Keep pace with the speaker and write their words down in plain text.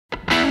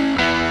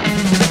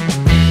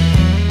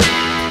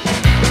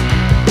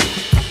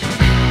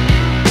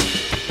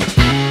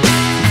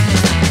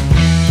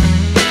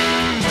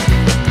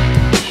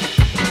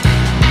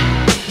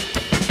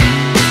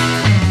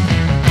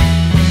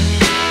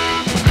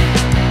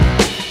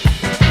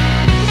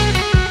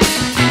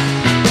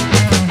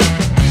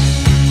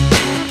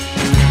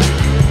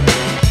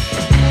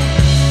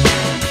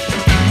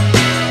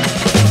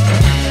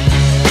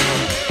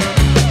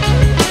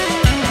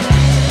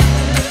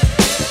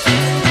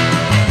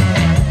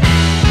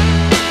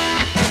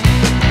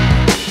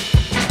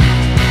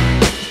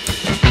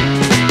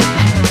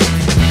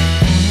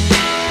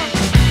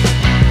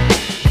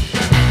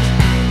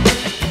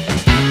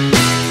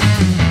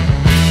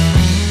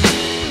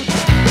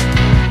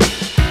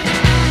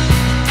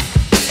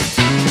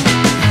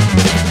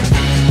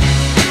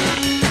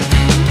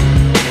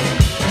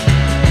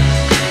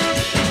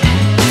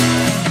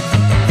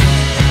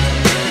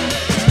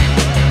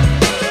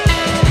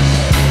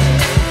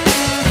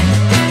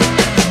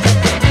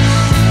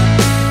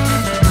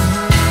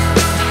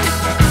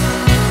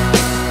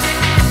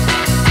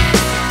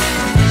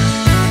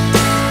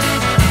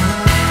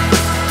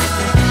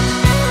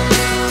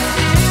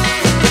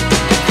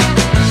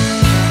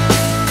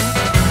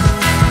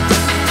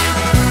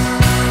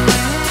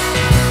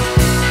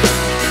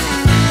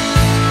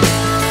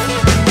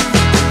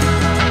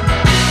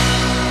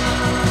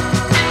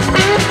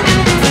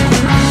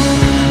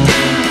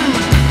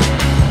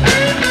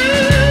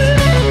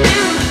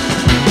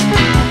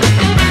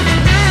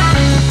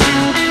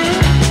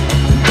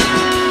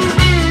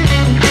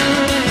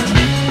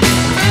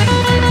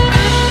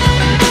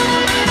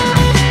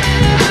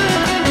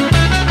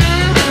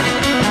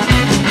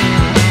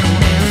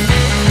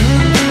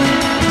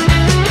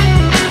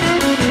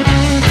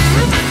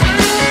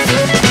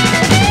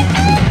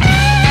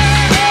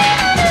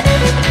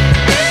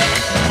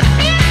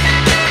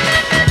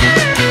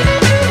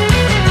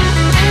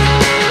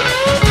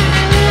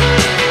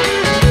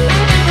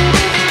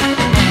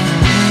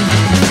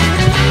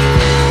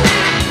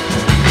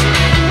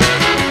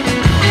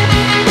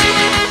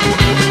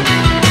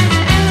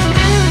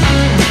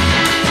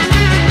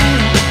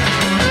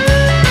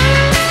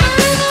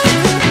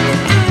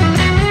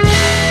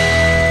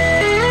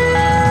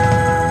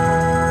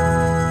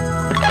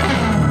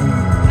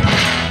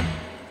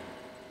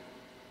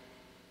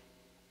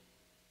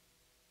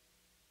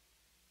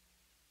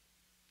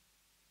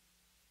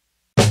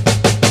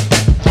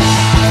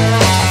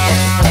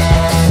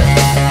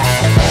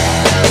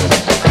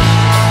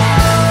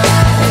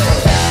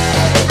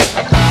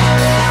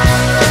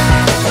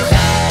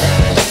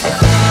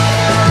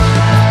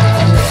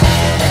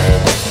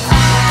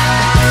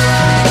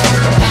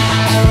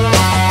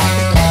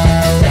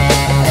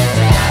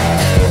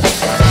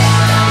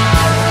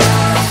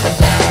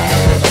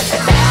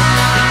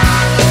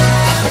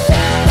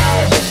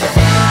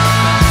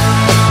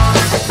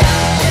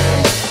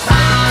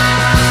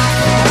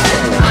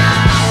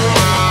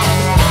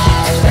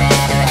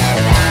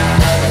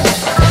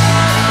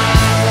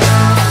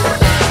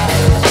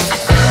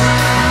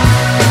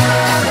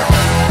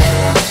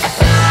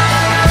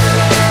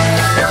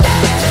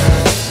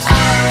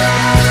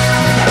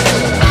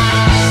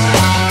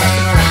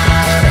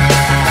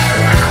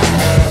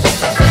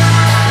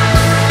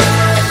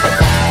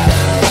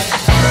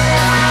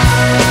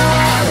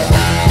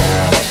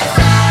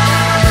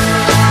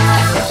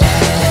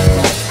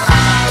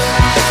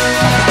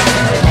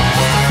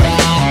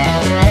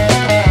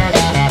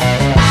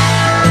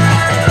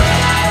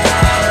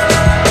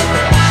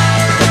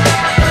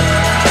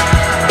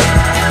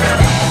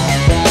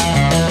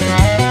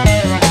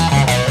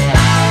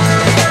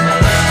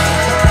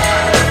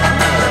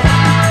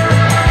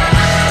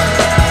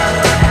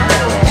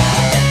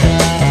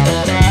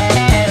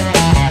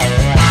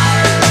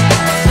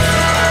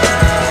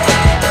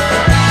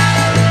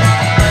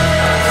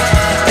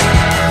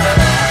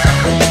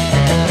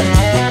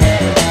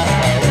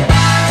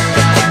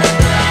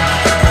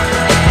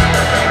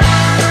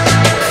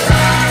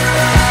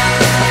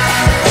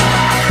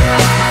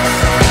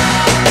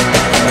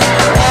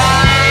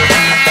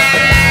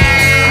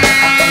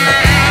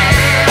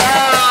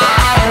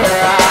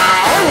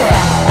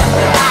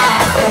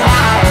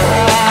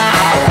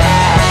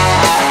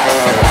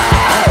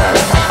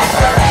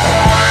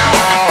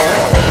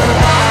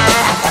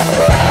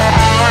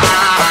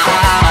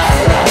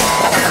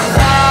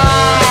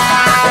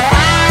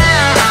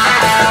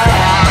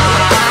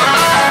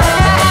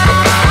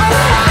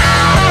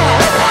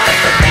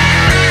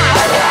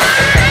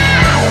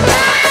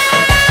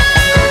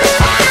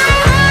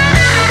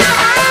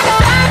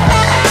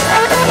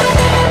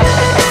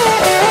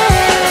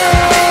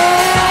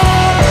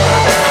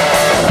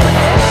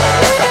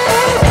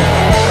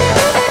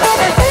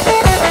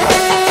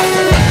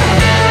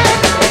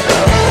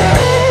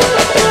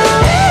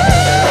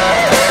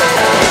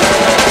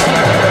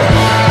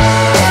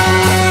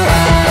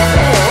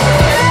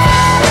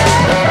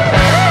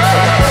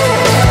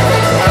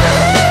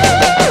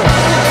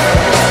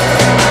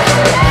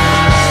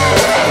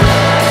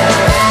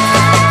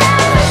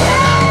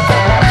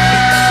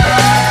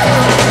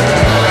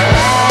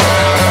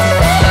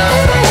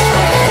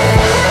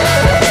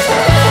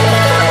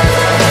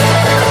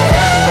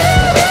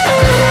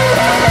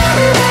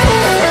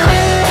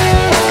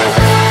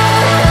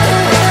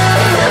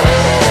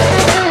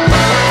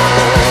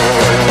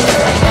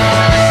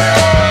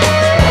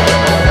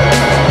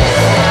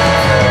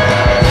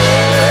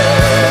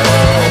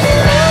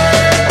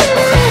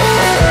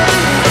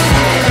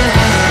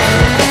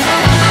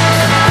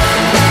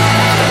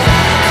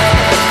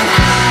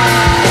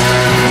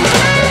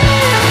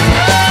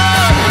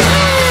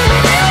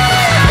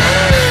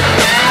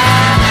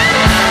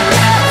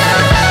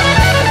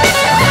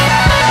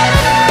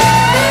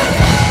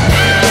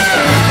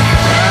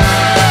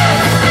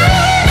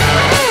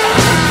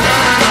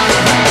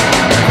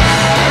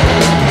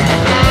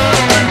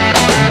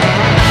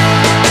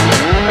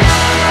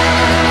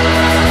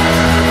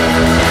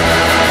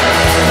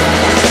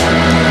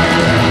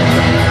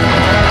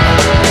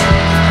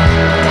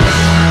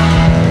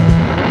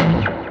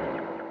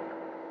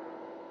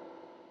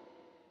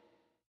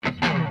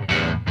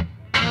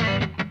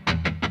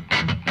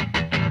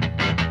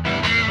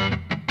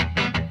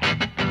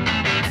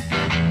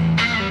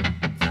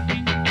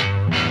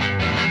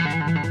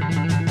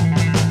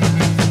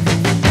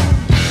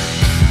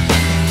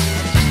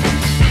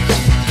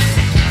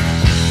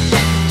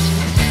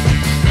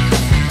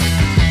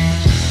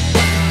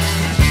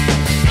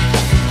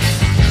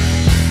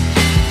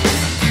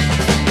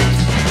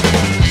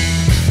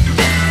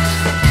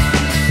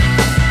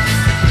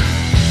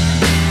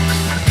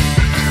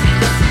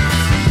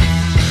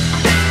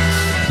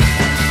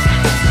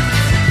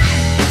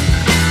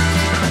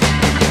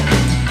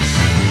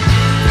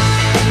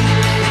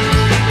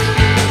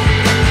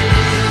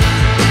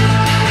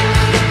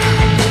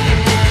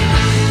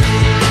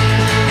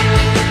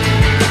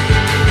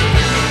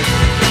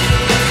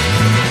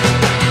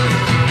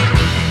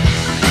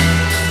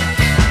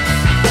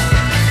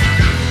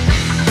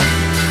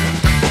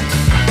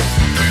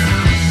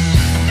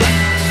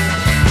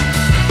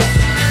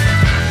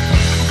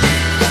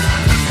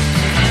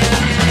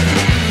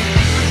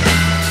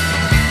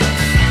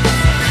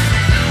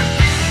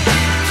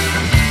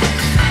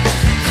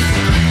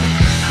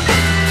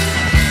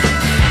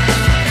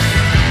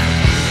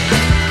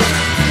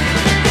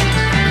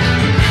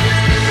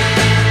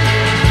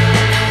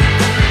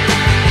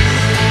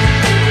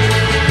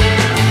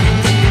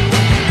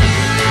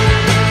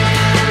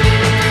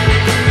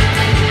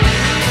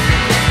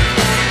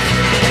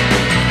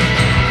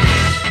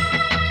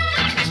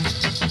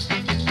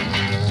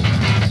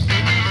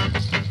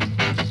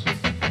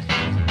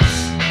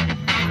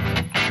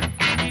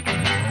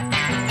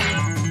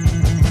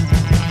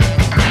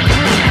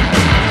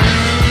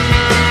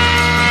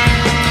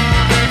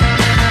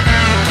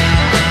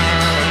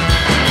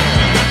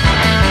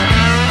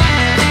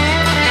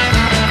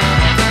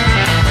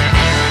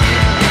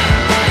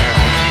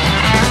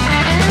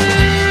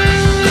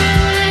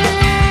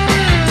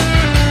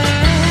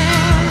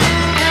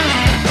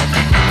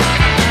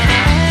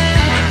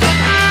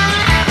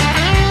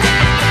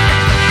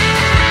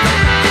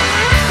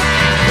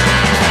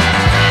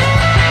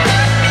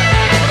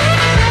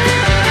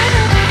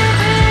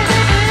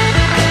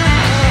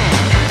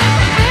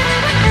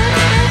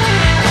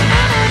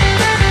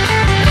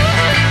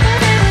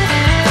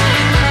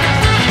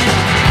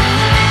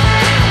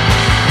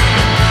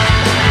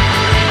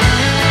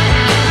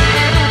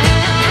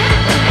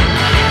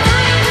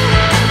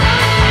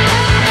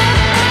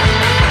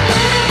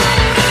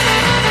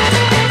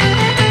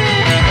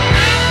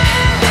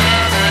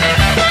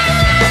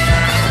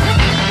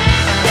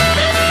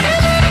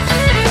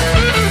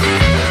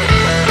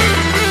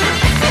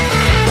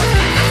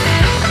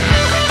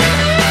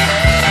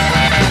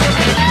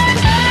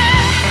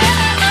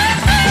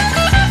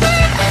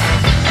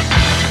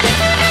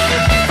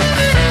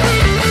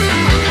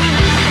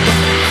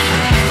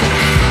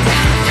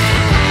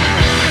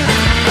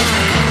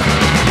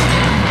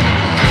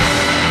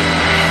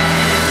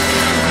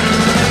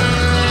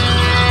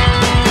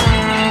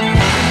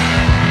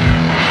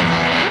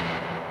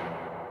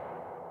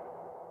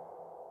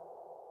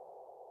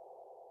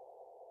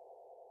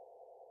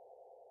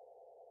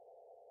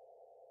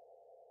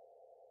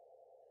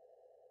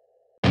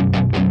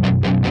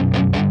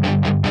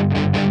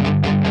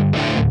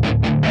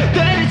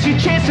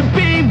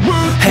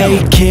Hey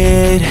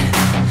kid,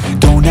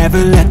 don't ever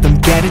let them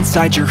get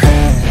inside your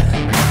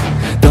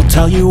head. They'll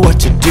tell you what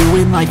to do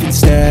in life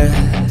instead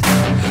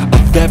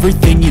of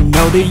everything you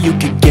know that you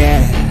could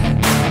get.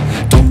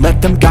 Don't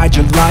let them guide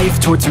your life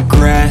towards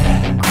regret.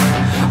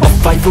 I'll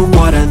fight for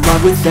what I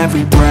love with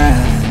every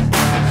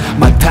breath.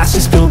 My past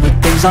is filled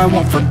with things I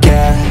won't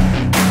forget.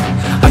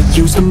 I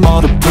use them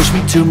all to push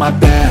me to my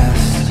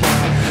best.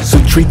 So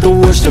treat the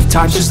worst of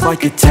times just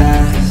like a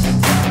test.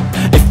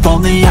 If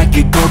only I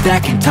could go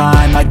back in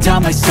time, I'd tell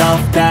myself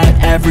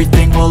that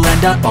everything will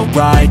end up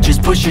alright.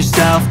 Just push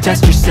yourself,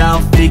 test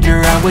yourself,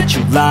 figure out what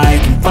you like,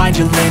 and find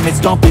your limits,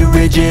 don't be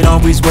rigid,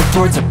 always work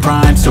towards a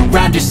prime.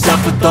 Surround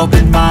yourself with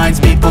open minds,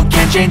 people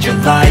can change your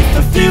life.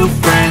 A few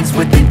friends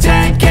with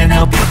intent can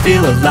help you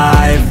feel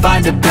alive.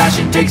 Find a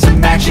passion, take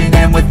some action,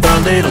 and with a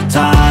little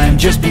time,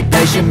 just be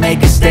patient,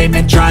 make a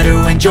statement, try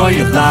to enjoy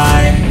your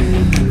life.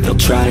 They'll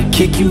try to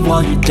kick you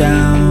while you're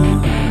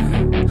down.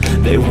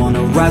 They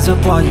wanna rise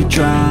up while you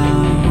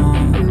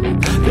drown.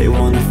 They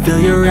wanna fill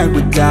your head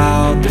with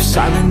doubt. They're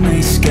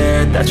silently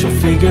scared that you'll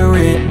figure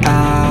it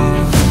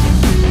out.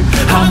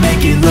 I'll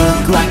make it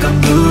look like I'm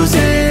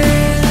losing,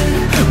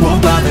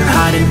 won't bother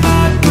hiding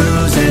my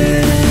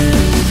bruises.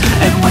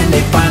 And when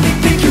they finally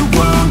think you're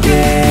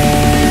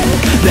wounded,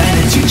 then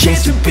it's your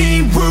chance to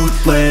be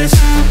ruthless.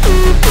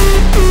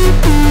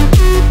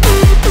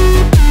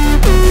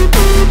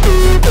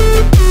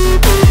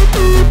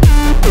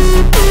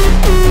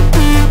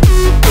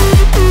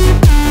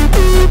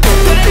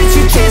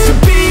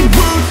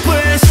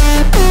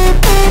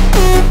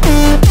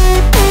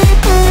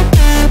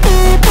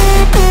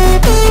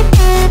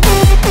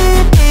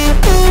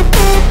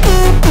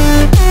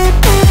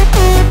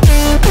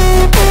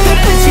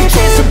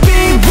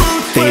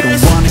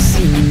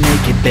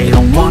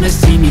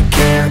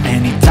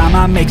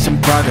 Make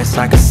some progress,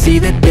 I can see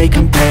that they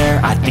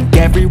compare. I think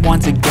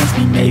everyone's against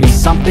me, maybe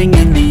something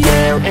in the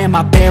air. Am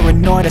I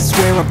paranoid? I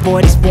swear a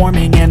void is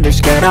forming and they're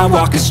scared. I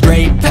walk a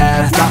straight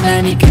path, not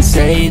many can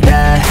say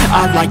that.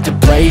 I like to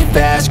play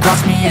fast,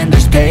 cross me and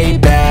there's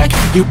payback.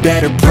 You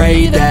better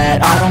pray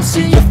that I don't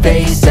see your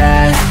face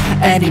at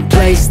any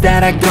place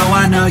that I go.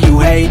 I know you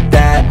hate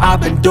that.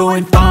 I've been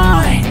doing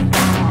fine,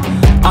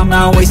 I'm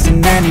not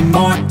wasting any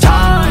more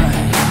time.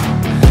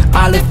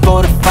 I live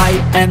for the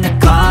fight and the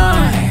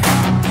climb,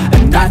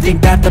 and I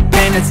think that the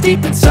pain that's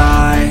deep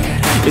inside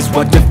is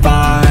what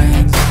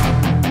defines.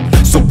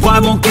 So I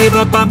won't give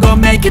up, I'm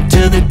gonna make it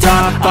to the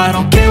top. I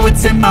don't care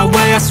what's in my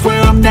way, I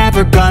swear I'm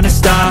never gonna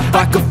stop.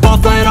 I could fall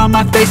flat on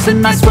my face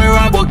and I swear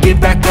I will get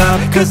back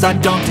up, cause I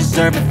don't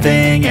deserve a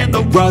thing and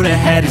the road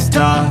ahead is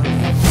tough.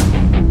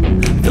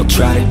 They'll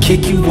try to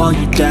kick you while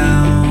you're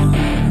down.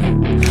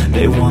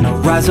 They wanna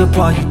rise up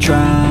while you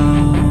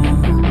drown.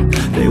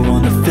 They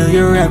wanna fill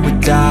your head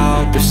with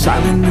doubt. They're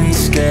silently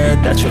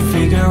scared that you'll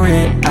figure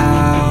it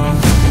out.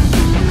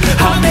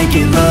 I'll make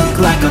it look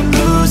like I'm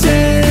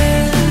losing,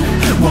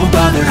 won't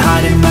bother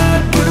hiding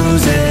my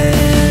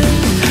bruises.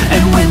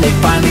 And when they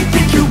finally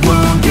think you're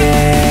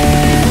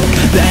wounded,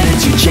 then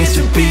it's your chance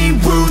to be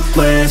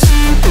ruthless.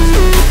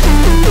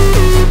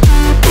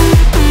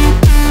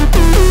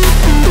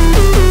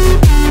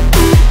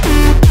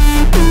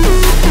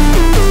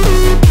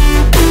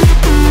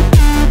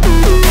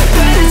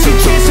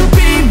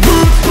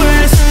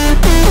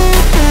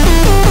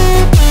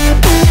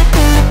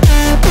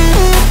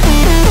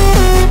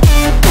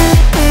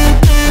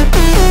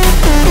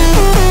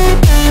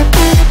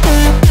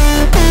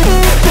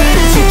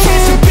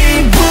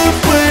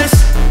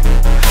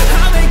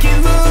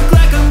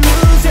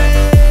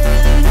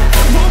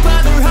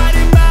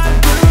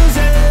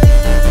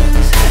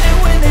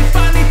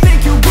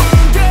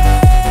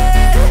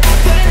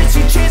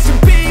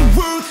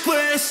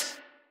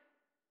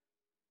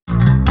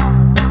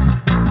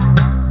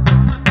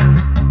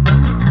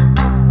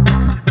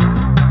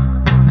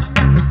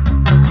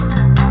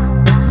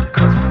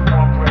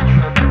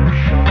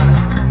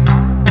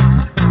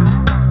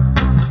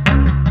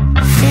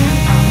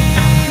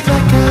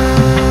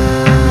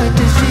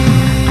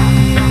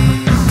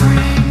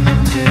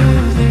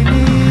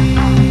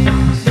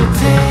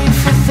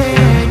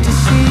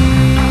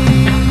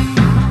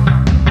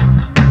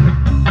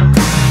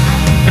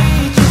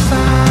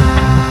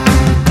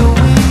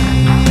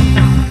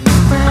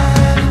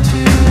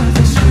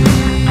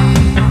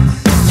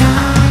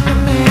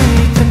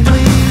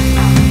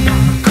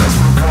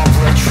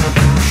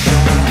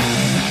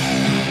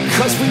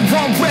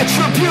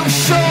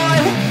 Retribution.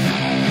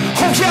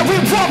 Oh yeah, we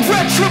want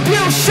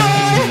retribution.